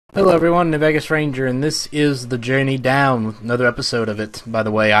Hello everyone, Vegas Ranger, and this is The Journey Down, another episode of it. By the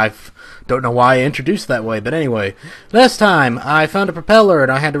way, I don't know why I introduced that way, but anyway. Last time, I found a propeller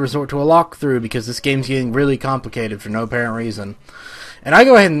and I had to resort to a lock-through because this game's getting really complicated for no apparent reason. And I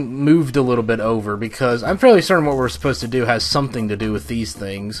go ahead and moved a little bit over because I'm fairly certain what we're supposed to do has something to do with these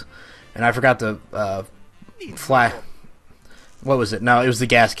things. And I forgot to, what was it? No, it was the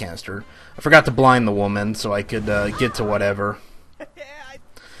gas canister. I forgot to blind the woman so I could, get to whatever.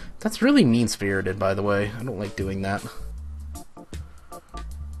 That's really mean-spirited, by the way. I don't like doing that.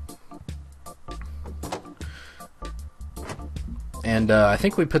 And, I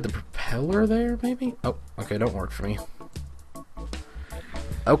think we put the propeller there, maybe? Oh, okay, don't work for me.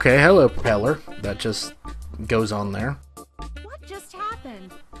 Okay, hello, propeller. That just goes on there. What just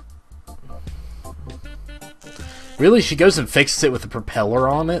happened? Really? She goes and fixes it with the propeller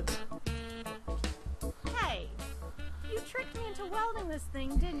on it? Hey, you tricked me into welding this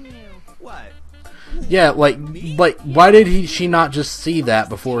thing, didn't you? What? Yeah, like, why did she not just see that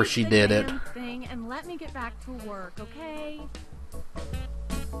before she did it? Thing and let me get back to work, okay?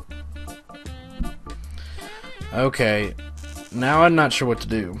 Okay, now I'm not sure what to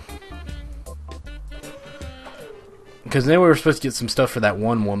do. Because then we were supposed to get some stuff for that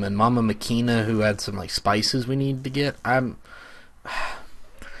one woman, Mama Makina, who had some, like, spices we needed to get.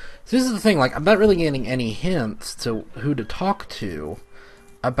 This is the thing, like, I'm not really getting any hints to who to talk to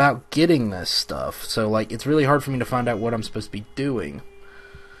about getting this stuff. So, like, it's really hard for me to find out what I'm supposed to be doing.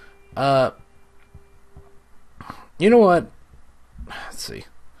 You know what? Let's see.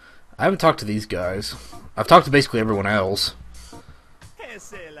 I haven't talked to these guys. I've talked to basically everyone else. Hey,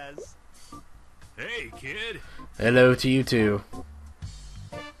 sailors. Hey, kid. Hello to you too.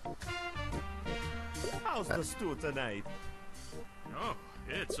 How's the stew tonight? Oh,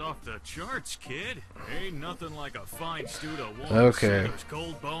 it's off the charts, kid. Ain't nothing like a fine stew to warm Okay. sailor's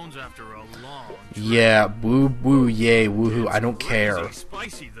cold bones after a long trip. Yeah, woo woo yay woohoo. I don't It's care. crazy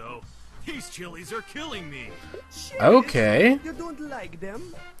spicy though. These chilies are killing me. Okay. You don't like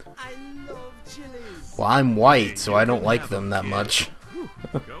them? I love chilies. Well, I'm white, so I don't like them that much.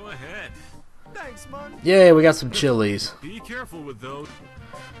 Go ahead. Thanks, man. Yay, we got some chilies. Be careful with those.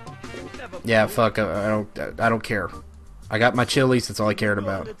 Never Yeah, fuck. I don't care. I got my chilies. That's all I cared Go,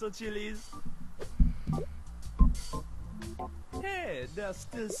 about. little chilies. Hey, there's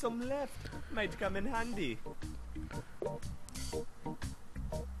still some left. Might come in handy.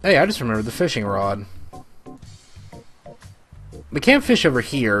 Hey, I just remembered the fishing rod. We can't fish over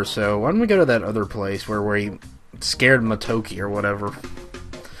here, so why don't we go to that other place where we scared Motoki or whatever.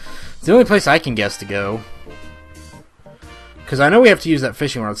 It's the only place I can guess to go. Because I know we have to use that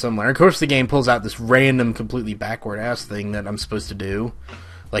fishing rod somewhere. Of course, the game pulls out this random, completely backward-ass thing that I'm supposed to do.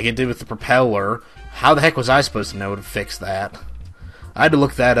 Like it did with the propeller. How the heck was I supposed to know to fix that? I had to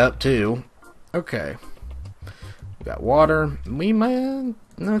look that up, too. Okay. We got water. We might...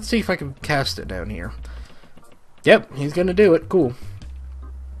 Let's see if I can cast it down here. Yep, he's gonna do it. Cool.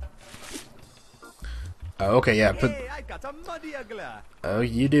 Oh, okay, yeah. Put. Hey, I got a muddy agla. Oh,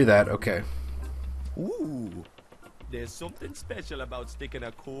 you do that. Okay. Ooh. There's something special about sticking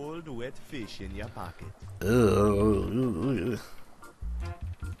a cold, wet fish in your pocket. Ugh.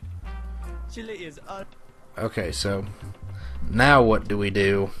 Chili is Okay, so now what do we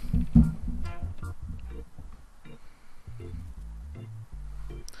do?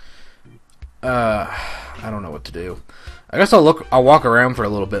 I don't know what to do. I guess I'll walk around for a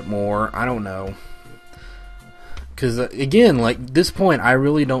little bit more. I don't know. Because, again, like, this point, I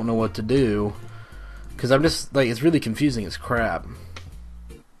really don't know what to do. Because I'm just, like, it's really confusing as crap.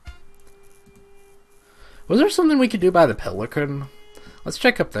 Was there something we could do by the Pelican? Let's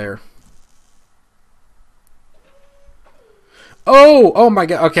check up there. Oh my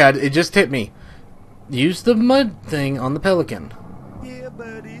god. Okay, it just hit me. Use the mud thing on the Pelican. here,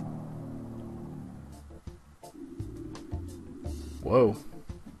 buddy. Whoa.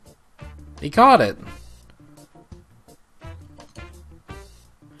 He caught it.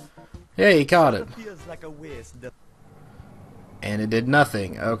 Yeah, he caught it. Feels like a waste. And it did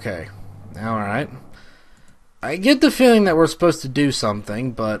nothing. Okay. Alright. I get the feeling that we're supposed to do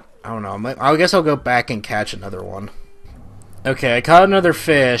something, but I don't know. I guess I'll go back and catch another one. Okay, I caught another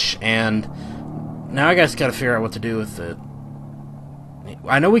fish, and now I guess gotta figure out what to do with it.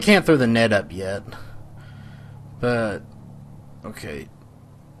 I know we can't throw the net up yet, but okay.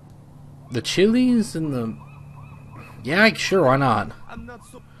 The chilies and the... Yeah, sure, why not? I'm not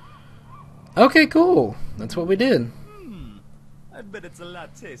so. Okay, cool. That's what we did. I bet it's a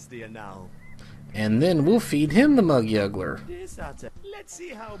lot tastier now. And then we'll feed him the mug juggler. This oughta. Let's see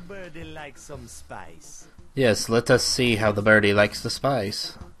how Birdie likes some spice. Yes, let us see how the birdie likes the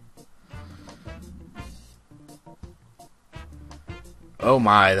spice. Oh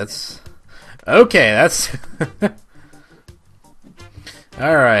my, that's... Okay, that's...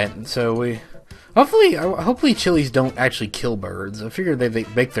 Alright, so we... Hopefully chilies don't actually kill birds. I figure they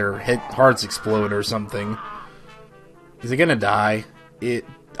make their hearts explode or something. Is it gonna die?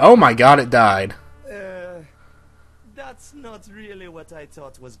 Oh my god, it died. That's not really what I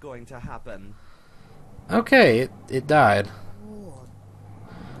thought was going to happen. Okay, it died.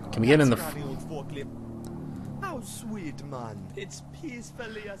 Can we get in the... Scrawny old forklift. How sweet, man. It's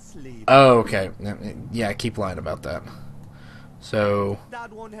peacefully asleep. Oh, okay. Yeah, keep lying about that. So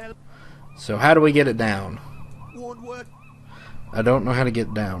That won't help. how do we get it down? Won't work. I don't know how to get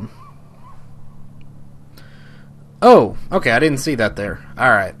it down. Oh, okay, I didn't see that there.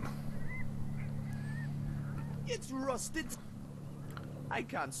 Alright. It's rusted. I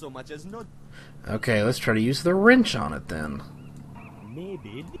can't so much as not. Okay, let's try to use the wrench on it then.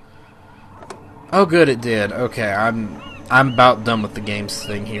 Maybe. Oh good, it did. Okay, I'm about done with the games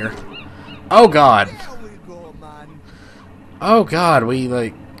thing here. Oh god. There we go, man. Oh god, we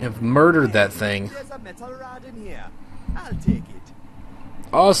like have murdered that thing. There's a metal rod in here. I'll take it.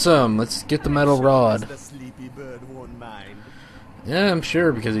 Awesome, let's get the metal Sure rod. The sleepy bird won't mind. Yeah, I'm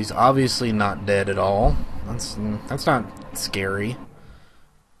sure, because he's obviously not dead at all. That's not scary.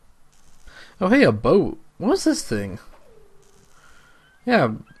 Oh hey, a boat. What was this thing?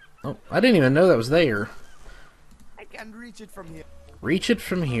 Yeah, oh, I didn't even know that was there. I can reach it from here. Reach it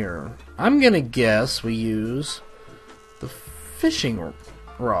from here. I'm gonna guess we use the fishing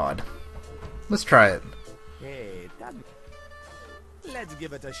rod. Let's try it. Hey, that. Let's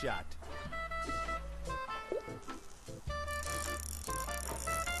give it a shot.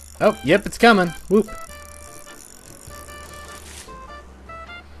 Oh, yep, it's coming. Whoop.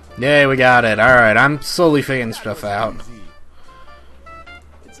 Yay, we got it. Alright, I'm slowly figuring stuff out. Easy.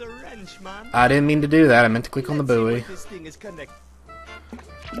 It's a wrench, man. I didn't mean to do that. I meant to click on the Let's see buoy. what this thing is connected.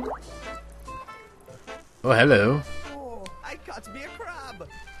 Oh, hello. Oh, I caught me a crab.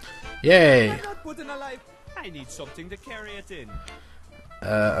 Yay. Why not put in a life? I need something to carry it in.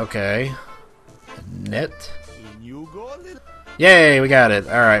 Okay. Net. In you go, little. Yay, we got it.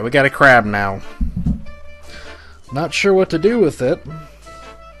 Alright, we got a crab now. Not sure what to do with it.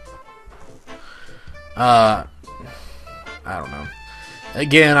 I don't know.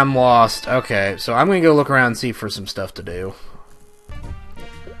 Again, I'm lost. Okay, so I'm gonna go look around and see for some stuff to do.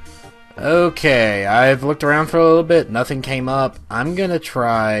 Okay, I've looked around for a little bit. Nothing came up. I'm gonna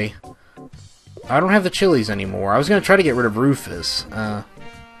try... I don't have the chilies anymore. I was gonna try to get rid of Rufus.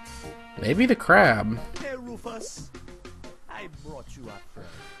 Maybe the crab. Hey, Rufus. I brought you up, friend.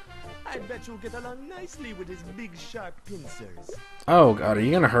 I bet you'll get along nicely with his big sharp pincers. Oh god, are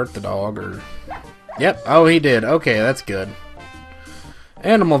you gonna hurt the dog or... Yep, oh he did. Okay, that's good.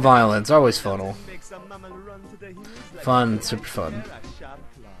 Animal violence, always funnel. Makes a mammal run to the hills like Fun, a super fun. pair of sharp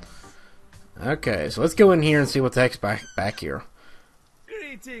claws. Okay, so let's go in here and see what the heck's back here.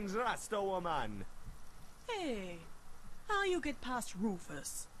 Greetings, Rasta woman. Hey, how you get past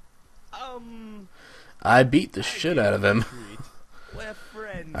Rufus? I beat the shit out of him. We're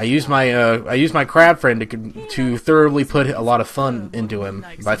friends. I used my crab friend to thoroughly put a lot of fun into him.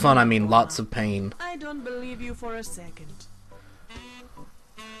 By fun, I mean lots of pain. I don't believe you for a second.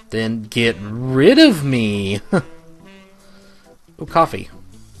 Then get rid of me. Oh, coffee.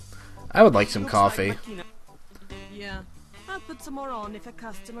 I would like some Looks coffee. like Makina. Yeah, I'll put some more on if a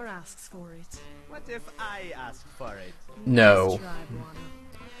customer asks for it. What if I ask for it? No. Nice try, Buana.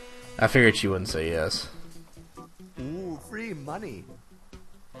 I figured she wouldn't say yes. Ooh, free money.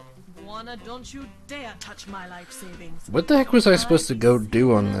 Buana, don't you dare touch my life savings. What the heck was I supposed to go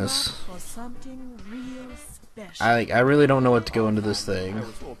do on Saving this? up For something real special. I really don't know what to go into this I thing.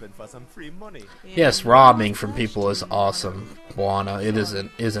 was hoping for some free money. Yes, robbing from people is awesome, Buana. It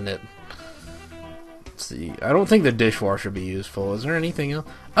isn't it? Let's see. I don't think the dishwasher would be useful. Is there anything else?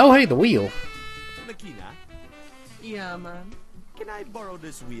 Oh, hey, the wheel. Makina, Yeah, man. can I borrow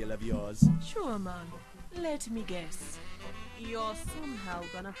this wheel of yours? Sure, man. Let me guess. You're somehow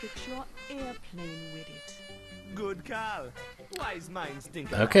gonna fix your airplane with it. Good call. Wise minds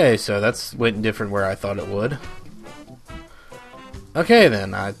think. Okay, so that's went different where I thought it would. Okay,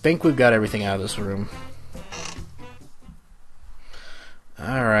 then. I think we've got everything out of this room.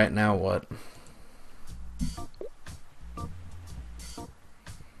 Alright, now what?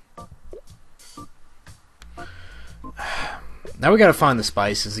 Now we gotta find the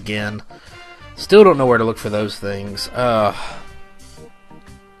spices again. Still don't know where to look for those things. I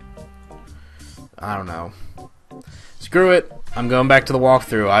don't know. Screw it. I'm going back to the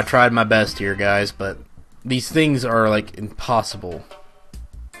walkthrough. I tried my best here, guys, but these things are, like, impossible.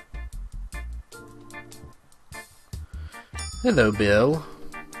 Hello, Bill.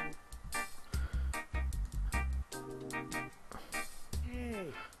 Hey,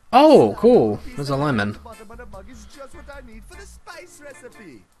 Oh, cool. There's a lemon. the bottom of the mug is just what I need for the spice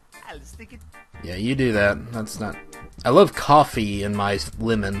recipe. I'll stick it. Yeah, you do that. That's not... I love coffee in my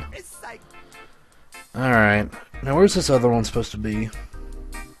lemon. It's like Alright. Now, where's this other one supposed to be?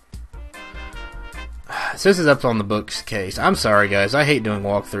 It says it's up on the book's case. I'm sorry, guys. I hate doing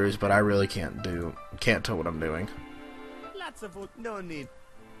walkthroughs, but I really can't tell what I'm doing. lots of wood. No need.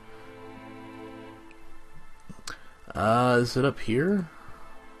 Is it up here?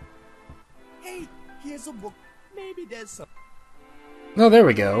 Hey, here's a book. Maybe there's some. No, there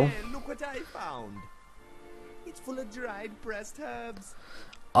we go. Hey, look what I found. It's full of dried pressed herbs.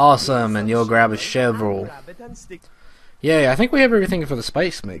 Awesome, and you'll grab a shovel. Grab it and stick. Yay, I think we have everything for the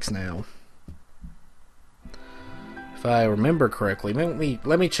spice mix now. If I remember correctly.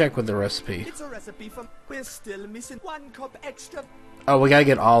 Let me check with the recipe. It's a recipe from. We're still missing 1 cup extra. Oh, we gotta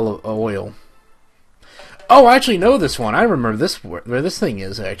get olive oil. Oh, I actually know this one. I remember this where this thing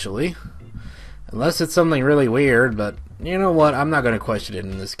is, actually. Unless it's something really weird, but you know what? I'm not gonna question it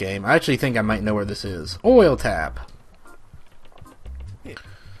in this game. I actually think I might know where this is. Oil tap.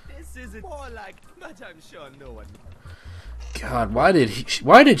 This isn't more like, but I'm sure no one. God, why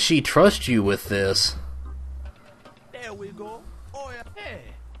did she trust you with this? There we go. Oh yeah. Hey,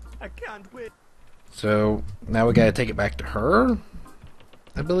 I can't wait. So now we gotta take it back to her,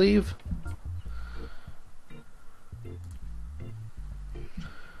 I believe.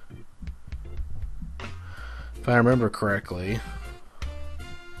 If I remember correctly.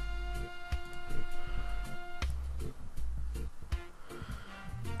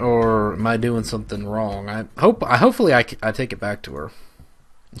 Or am I doing something wrong? Hopefully I take it back to her.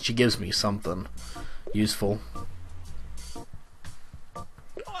 She gives me something useful.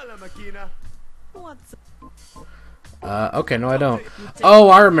 Hola, Makina. What's Okay, no I don't. Oh,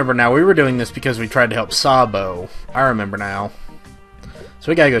 I remember now. We were doing this because we tried to help Sabo. I remember now.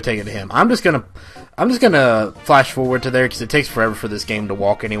 So we gotta go take it to him. I'm just gonna flash forward to there because it takes forever for this game to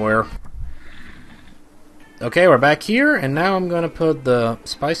walk anywhere. Okay, we're back here, and now I'm gonna put the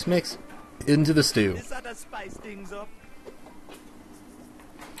spice mix into the stew. This ought to spice things up.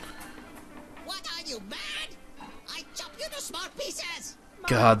 What are you, mad? I chop you to small pieces!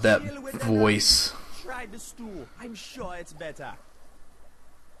 God, that Chill with the voice. knife. Try the stew. I'm sure it's better.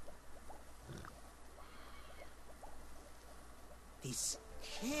 This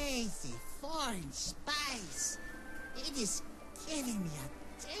crazy foreign spice. It is giving me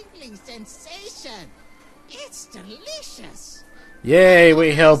a tingling sensation. It's delicious. Yay,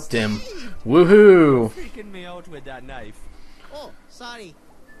 we helped him. Woohoo! Freaking me out with that knife. Oh, sorry.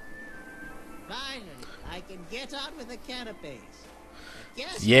 Finally, I can get on with the canapes.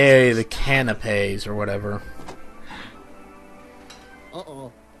 Guess Yay, what's the starting? canapes or whatever.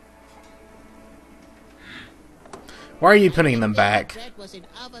 Uh-oh. Why are you putting them back? Bread was in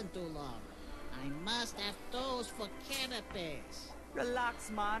oven too long. I must have those for canapes.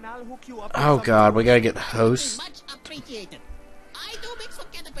 Relax, man. I'll hook you up. Oh with God, we some- gotta get hosts. Much appreciated. I do mix for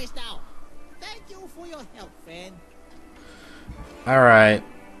canapes now. Thank you for your help, friend. Alright.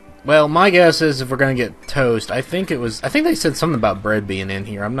 Well, my guess is if we're gonna get toast, I think they said something about bread being in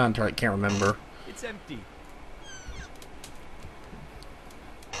here. I'm not entirely, can't remember. It's empty.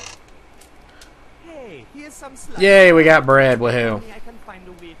 Hey, here's some slice. Yay, we got bread, woohoo. I can find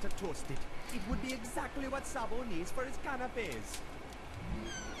a way to toast it. It would be exactly what Sabo needs for his canapes.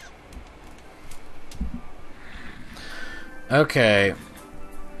 Okay.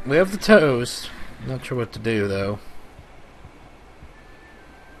 We have the toast. Not sure what to do, though.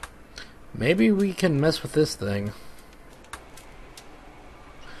 Maybe we can mess with this thing.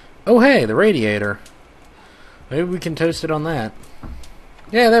 Oh, hey, the radiator. Maybe we can toast it on that.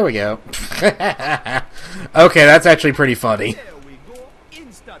 Yeah, there we go. Okay, that's actually pretty funny. There we go.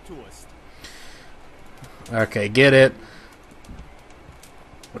 Insta toast. Okay, get it.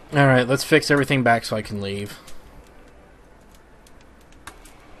 Alright, let's fix everything back so I can leave.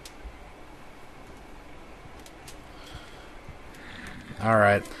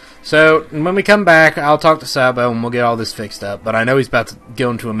 Alright. So, when we come back, I'll talk to Sabo and we'll get all this fixed up. But I know he's about to go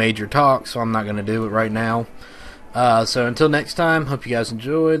into a major talk, so I'm not going to do it right now. So, until next time, hope you guys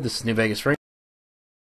enjoyed. This is New Vegas Frank.